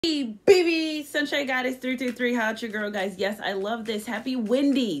Hey, baby, Sunshine Goddess 333. How's your girl, guys? Yes, I love this. Happy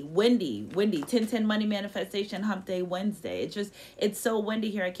windy 10-10 money manifestation hump day Wednesday. It's so windy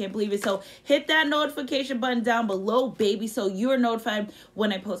here. I can't believe it. So hit that notification button down below, baby, so you're notified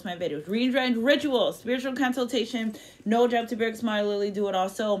when I post my videos. Readings, rituals, spiritual consultation, no job to break smile, Lily, do it all.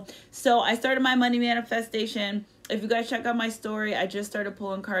 So I started my money manifestation. If you guys check out my story, I just started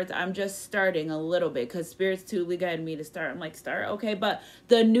pulling cards. I'm just starting a little bit because Spirit's totally guided me to start. I'm like, start? Okay, but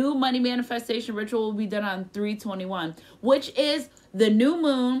the new money manifestation ritual will be done on 3/21, which is the new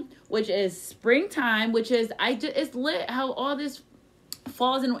moon, which is springtime, which is, it's lit how all this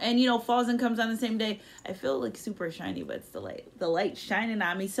falls and falls and comes on the same day. I feel like super shiny, but it's the light shining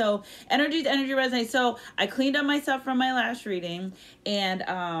on me. So energy resonates. So I cleaned up myself from my last reading, and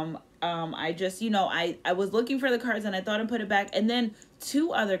I just I was looking for the cards and I thought I'd put it back, and then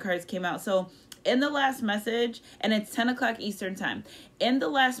two other cards came out. So in the last message, and it's 10 o'clock Eastern time, in the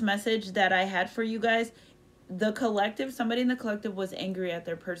last message that I had for you guys, somebody in the collective was angry at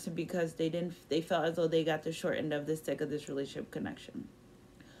their person because they felt as though they got the short end of the stick of this relationship connection.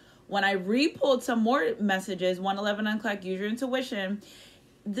 When I re-pulled some more messages, 111 o'clock, use your intuition,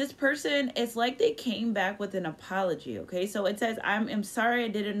 this person, it's like they came back with an apology, okay? So it says, I'm sorry I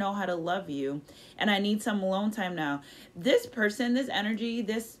didn't know how to love you, and I need some alone time now. This person, this energy,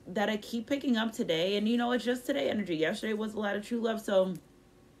 that I keep picking up today, and it's just today energy. Yesterday was a lot of true love, so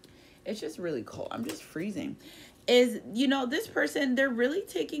it's just really cold. I'm just freezing. This person, they're really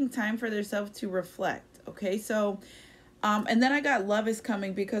taking time for themselves to reflect, okay? So, and then I got love is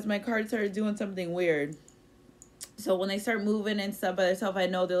coming because my card started doing something weird. So when they start moving and stuff by themselves, I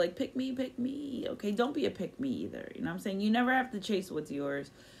know they're like, pick me, okay? Don't be a pick me either. You know what I'm saying? You never have to chase what's yours.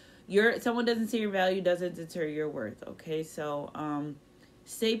 Someone doesn't see your value, doesn't deter your worth, okay? So,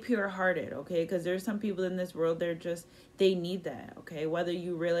 stay pure-hearted, okay? Because there's some people in this world, they need that, okay? Whether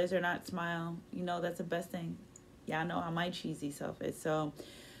you realize or not, smile. That's the best thing. Yeah, I know how my cheesy self is. So,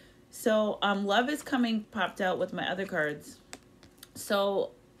 love is coming popped out with my other cards.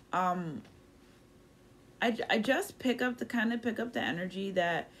 So, I just pick up the energy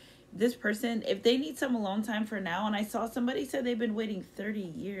that this person, if they need some alone time for now, and I saw somebody said they've been waiting 30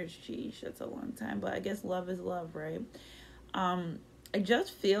 years. Sheesh, that's a long time, but I guess love is love, right? I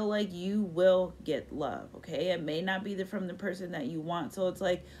just feel like you will get love, okay? It may not be from the person that you want. So it's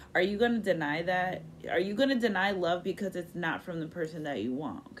like, are you going to deny that? Are you going to deny love because it's not from the person that you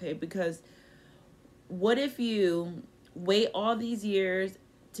want, okay? Because what if you wait all these years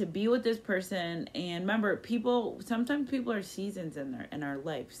to be with this person? And remember, sometimes people are seasons in our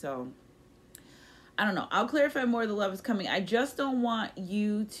life. So I don't know. I'll clarify more. The love is coming. I just don't want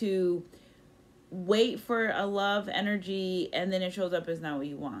you to wait for a love energy and then it shows up as not what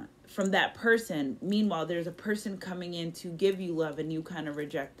you want from that person. Meanwhile, there's a person coming in to give you love and you kind of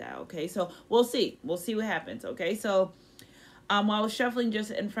reject that, okay? So we'll see what happens, okay? So while I was shuffling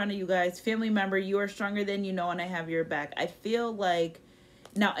just in front of you guys, family member, you are stronger than you know, and I have your back. I feel like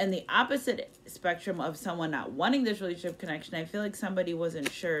now in the opposite spectrum of someone not wanting this relationship connection, I feel like somebody wasn't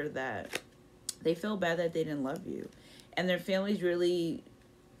sure, that they feel bad that they didn't love you, and their family's really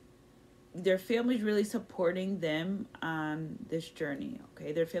supporting them on this journey,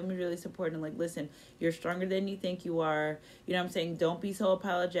 okay? Their family's really supporting, like, listen, you're stronger than you think you are. You know what I'm saying? Don't be so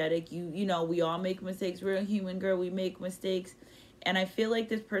apologetic. We all make mistakes. We're a human, girl. We make mistakes. And I feel like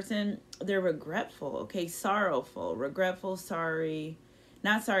this person, they're regretful, okay? Sorrowful, regretful, sorry.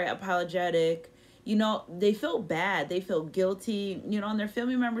 Not sorry, apologetic. They feel bad. They feel guilty. And their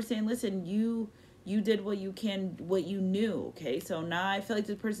family members saying, listen, you did what you knew, okay? So now I feel like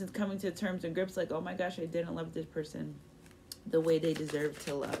this person's coming to terms and grips like, oh my gosh, I didn't love this person the way they deserve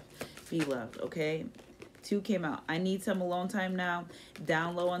to be loved, okay? 2 came out. I need some alone time now.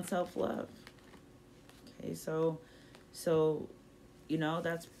 Down low on self-love. Okay, so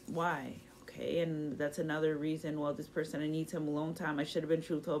that's why, okay? And that's another reason, well, this person, I need some alone time. I should have been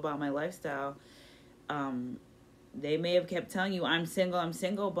truthful about my lifestyle. They may have kept telling you, I'm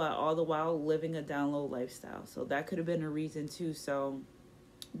single, but all the while living a down low lifestyle. So that could have been a reason too. So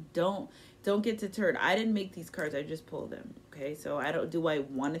don't get deterred. I didn't make these cards. I just pulled them. Okay. So do I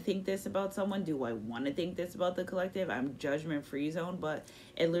want to think this about someone? Do I want to think this about the collective? I'm judgment free zone, but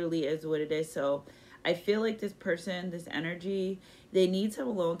it literally is what it is. So I feel like this person, this energy, they need some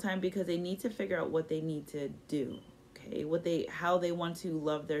alone time because they need to figure out what they need to do. Okay. How they want to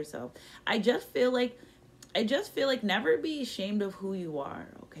love themselves. I just feel like never be ashamed of who you are,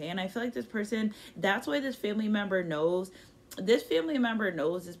 okay? And I feel like this person, that's why this family member knows this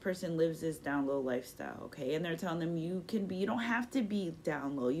person lives this down low lifestyle, okay? And they're telling them you don't have to be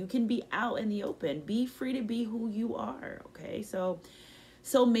down low. You can be out in the open. Be free to be who you are, okay? So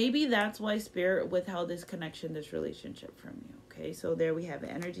So maybe that's why Spirit withheld this connection, this relationship from you. Okay, so there we have it.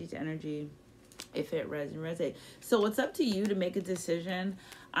 Energy to energy, if it resonates. So it's up to you to make a decision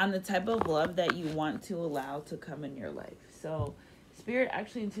on the type of love that you want to allow to come in your life. So Spirit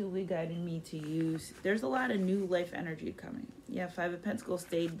actually intuitively guiding me to use, there's a lot of new life energy coming. Yeah, Five of Pentacles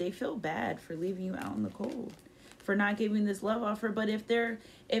stayed. They feel bad for leaving you out in the cold, for not giving this love offer. But if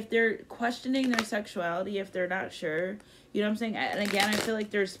they're questioning their sexuality, if they're not sure, you know what I'm saying? And again, I feel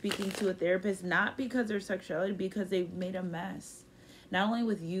like they're speaking to a therapist, not because their sexuality, because they've made a mess, not only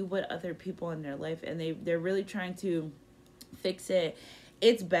with you, but other people in their life. And they're really trying to fix it.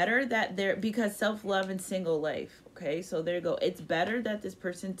 It's better that because self-love and single life. Okay, so there you go. It's better that this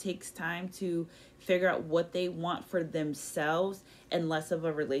person takes time to figure out what they want for themselves and less of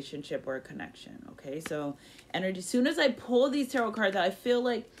a relationship or a connection. Okay, so energy. As soon as I pull these tarot cards out, I feel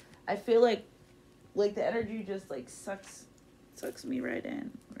like the energy just like sucks me right in.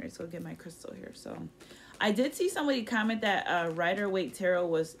 All right, so I'll get my crystal here. So I did see somebody comment that Rider-Waite Tarot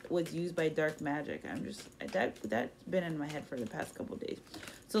was used by dark magic. I'm just, that's been in my head for the past couple days.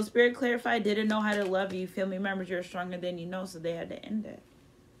 So Spirit clarified, didn't know how to love you. Family members, you're stronger than you know, so they had to end it.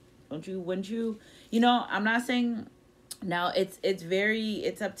 Wouldn't you? You know, I'm not saying now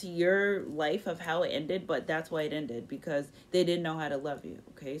it's up to your life of how it ended, but that's why it ended, because they didn't know how to love you.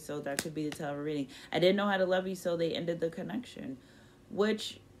 Okay, so that could be the tarot reading. I didn't know how to love you, so they ended the connection,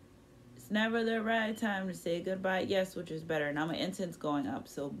 which it's never the right time to say goodbye. Yes, which is better. Now my incense going up.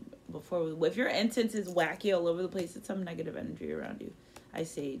 So if your incense is wacky all over the place, it's some negative energy around you. I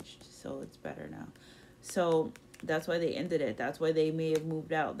saged, so it's better now. So that's why they ended it. That's why they may have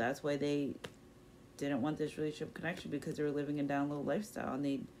moved out. That's why they didn't want this relationship connection, because they were living a down low lifestyle and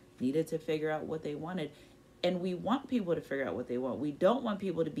they needed to figure out what they wanted. And we want people to figure out what they want. We don't want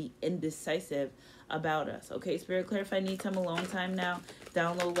people to be indecisive about us. Okay, Spirit clarify, need some alone time now.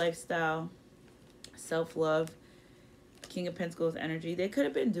 Down low lifestyle, self-love, King of Pentacles energy. They could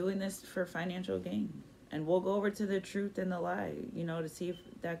have been doing this for financial gain. And we'll go over to the truth and the lie, you know, to see if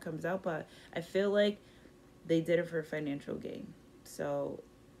that comes out. But I feel like they did it for financial gain. So,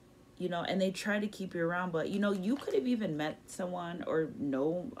 you know, and they try to keep you around. But, you know, you could have even met someone or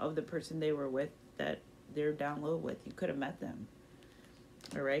know of the person they were with that they're down low with. You could have met them.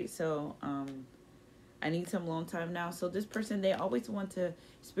 All right. So, I need some alone time now. So this person, they always want to,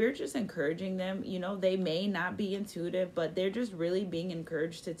 Spirit just encouraging them. You know, they may not be intuitive, but they're just really being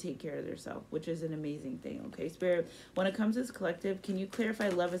encouraged to take care of themselves, which is an amazing thing. Okay, Spirit, when it comes to this collective, can you clarify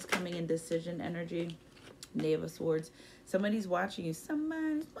love is coming in decision energy? Knave of Swords. Somebody's watching you.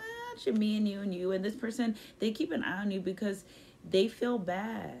 Somebody's watching me and you. And this person, they keep an eye on you because they feel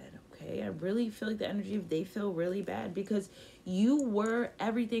bad. Okay, I really feel like the energy of they feel really bad because you were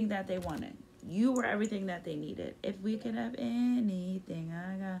everything that they wanted. You were everything that they needed. If we could have anything,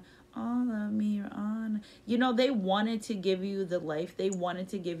 I got all of me or on. You know, they wanted to give you the life. They wanted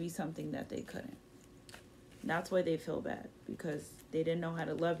to give you something that they couldn't. That's why they feel bad, because they didn't know how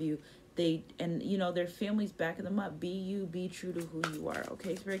to love you. And you know, their families backing them up. Be you, be true to who you are.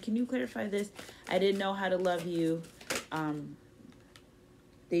 Okay, Spirit, can you clarify this? I didn't know how to love you.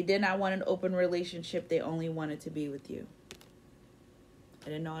 They did not want an open relationship. They only wanted to be with you. I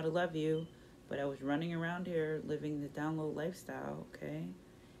didn't know how to love you, but I was running around here living the down low lifestyle, okay?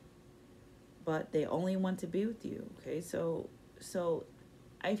 But they only want to be with you, okay? So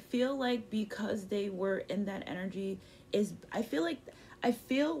I feel like because they were in that energy I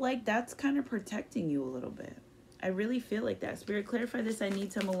feel like that's kind of protecting you a little bit. I really feel like that. Spirit, clarify this. I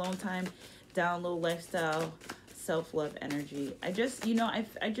need some alone time, down low lifestyle, self-love energy. I just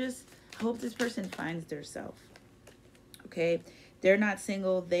hope this person finds their self, okay? They're not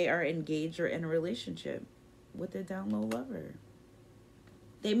single. They are engaged or in a relationship with a down low lover.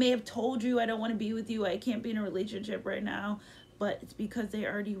 They may have told you, I don't want to be with you. I can't be in a relationship right now. But it's because they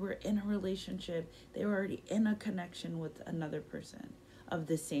already were in a relationship. They were already in a connection with another person of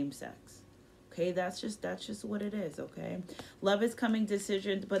the same sex. Okay, that's just what it is, okay? Love is coming,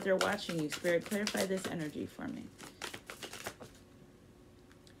 decisions, but they're watching you. Spirit, clarify this energy for me.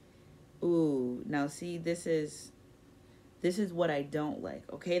 Ooh, now see, this is what I don't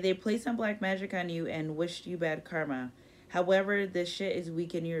like, okay? They played some black magic on you and wished you bad karma. However, this shit is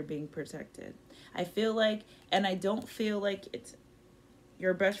weak and you're being protected. I feel like, and I don't feel like it's,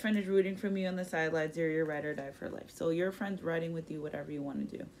 your best friend is rooting for you on the sidelines, or your ride or die for life. So your friend's riding with you, whatever you want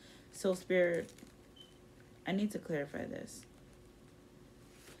to do. So Spirit, I need to clarify this.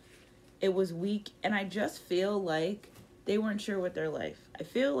 It was weak, and I just feel like they weren't sure with their life. I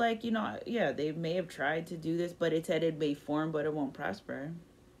feel like, you know, yeah, they may have tried to do this, but it said it may form, but it won't prosper.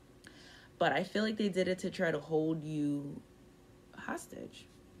 But I feel like they did it to try to hold you hostage.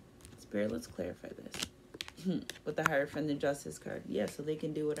 Spirit, let's clarify this. With the Hierophant and Justice card. Yeah, so they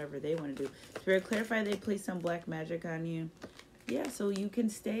can do whatever they want to do. Spirit, clarify they place some black magic on you. Yeah, so you can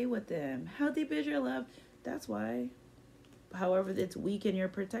stay with them. How deep is your love? That's why. However, it's weak and you're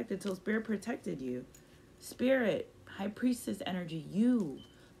protected. So Spirit protected you. Spirit, High Priestess energy, you.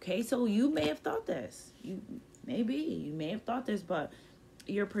 Okay, so you may have thought this. You may have thought this, but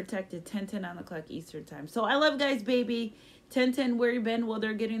you're protected. 10:10 on the clock Eastern time. So I love guys, baby. 10:10, where you been? Well,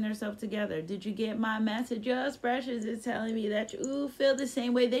 they're getting themselves together. Did you get my message? Just Precious is telling me that you feel the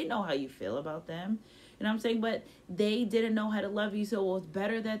same way. They know how you feel about them. You know what I'm saying? But they didn't know how to love you. So it was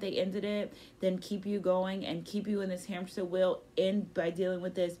better that they ended it than keep you going and keep you in this hamster wheel by dealing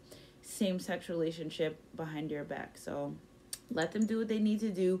with this same-sex relationship behind your back. So let them do what they need to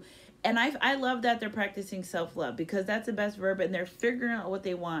do. And I love that they're practicing self-love, because that's the best verb. And they're figuring out what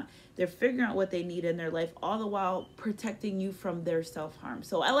they want. They're figuring out what they need in their life, all the while protecting you from their self-harm.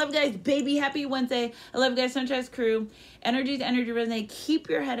 So I love you guys, baby. Happy Wednesday. I love you guys, Sunshine Crew. Energy resonate. Keep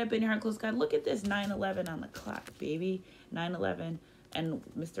your head up in your heart close. God, look at this 9/11 on the clock, baby. 9/11 and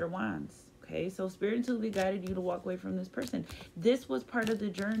Mr. Wands. Okay, so Spirit intuitively guided you to walk away from this person. This was part of the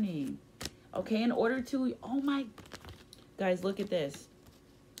journey. Okay, in order to, oh my, guys, look at this.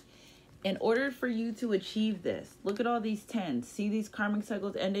 In order for you to achieve this, look at all these 10s. See these karmic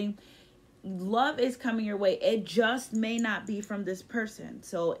cycles ending. Love is coming your way. It just may not be from this person.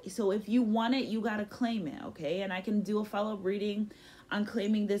 So if you want it, you got to claim it, okay? And I can do a follow-up reading on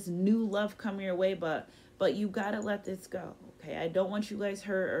claiming this new love coming your way, but you got to let this go, okay? I don't want you guys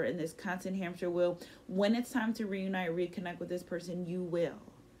hurt or in this constant hamster wheel. When it's time to reunite, reconnect with this person, you will,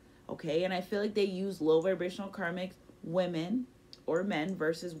 okay? And I feel like they use low vibrational karmics, women or men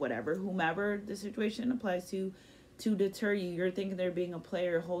versus whatever, whomever the situation applies to deter you. You're thinking they're being a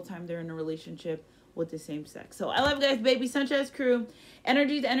player the whole time they're in a relationship with the same sex. So I love you guys, baby. Sunshine Crew.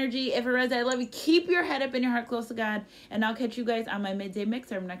 Energy to energy. If it resonates, I love you. Keep your head up and your heart close to God. And I'll catch you guys on my midday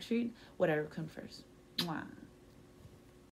mix or next street. Whatever comes first. Mwah.